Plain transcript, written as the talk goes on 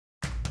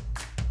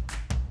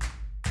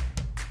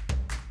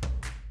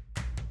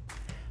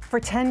For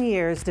 10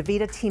 years,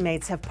 DaVita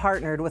teammates have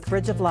partnered with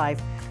Bridge of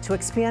Life to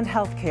expand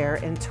healthcare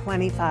in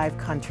 25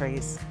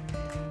 countries.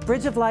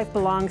 Bridge of Life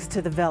belongs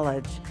to the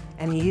village,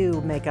 and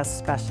you make us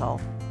special.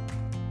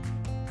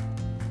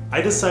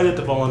 I decided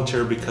to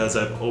volunteer because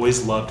I've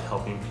always loved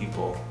helping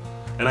people,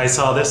 and I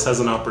saw this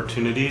as an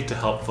opportunity to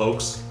help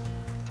folks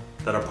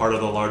that are part of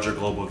the larger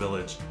global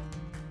village.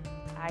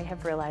 I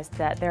have realized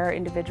that there are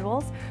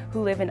individuals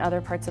who live in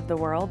other parts of the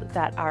world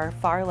that are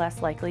far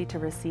less likely to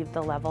receive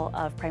the level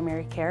of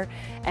primary care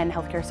and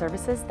healthcare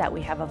services that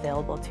we have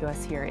available to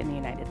us here in the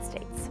United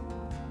States.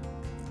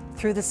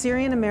 Through the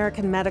Syrian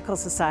American Medical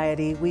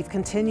Society, we've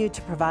continued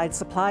to provide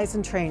supplies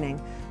and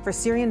training for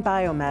Syrian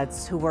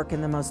biomeds who work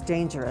in the most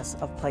dangerous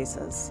of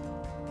places.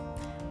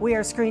 We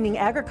are screening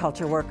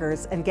agriculture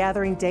workers and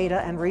gathering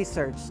data and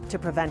research to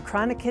prevent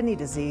chronic kidney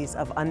disease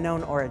of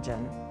unknown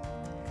origin.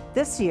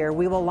 This year,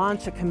 we will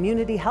launch a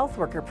community health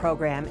worker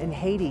program in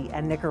Haiti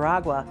and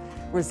Nicaragua,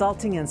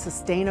 resulting in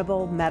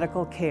sustainable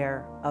medical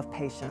care of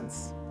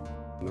patients.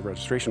 In the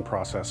registration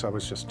process, I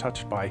was just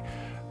touched by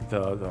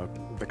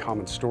the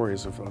common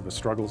stories of the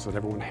struggles that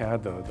everyone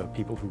had, the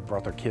people who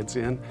brought their kids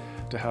in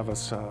to have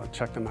us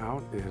check them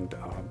out, and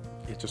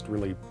it just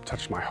really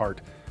touched my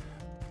heart.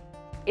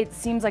 It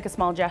seems like a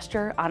small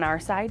gesture on our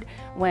side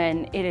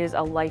when it is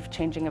a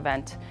life-changing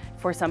event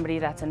for somebody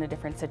that's in a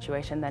different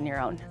situation than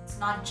your own. It's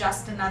not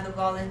just another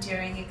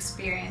volunteering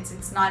experience.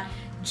 It's not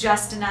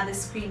just another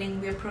screening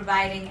we're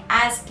providing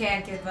as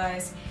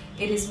caregivers.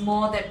 It is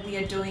more that we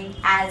are doing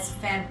as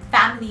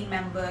family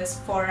members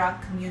for our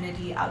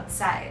community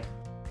outside.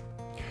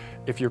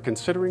 If you're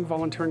considering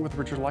volunteering with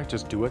Bridge of Life,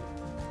 just do it.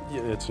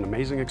 It's an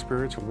amazing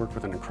experience. We work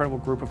with an incredible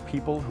group of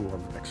people who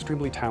are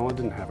extremely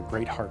talented and have a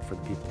great heart for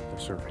the people that they're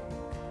serving.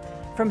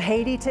 From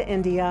Haiti to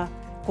India,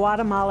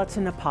 Guatemala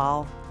to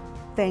Nepal,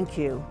 thank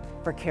you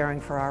for caring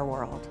for our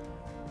world.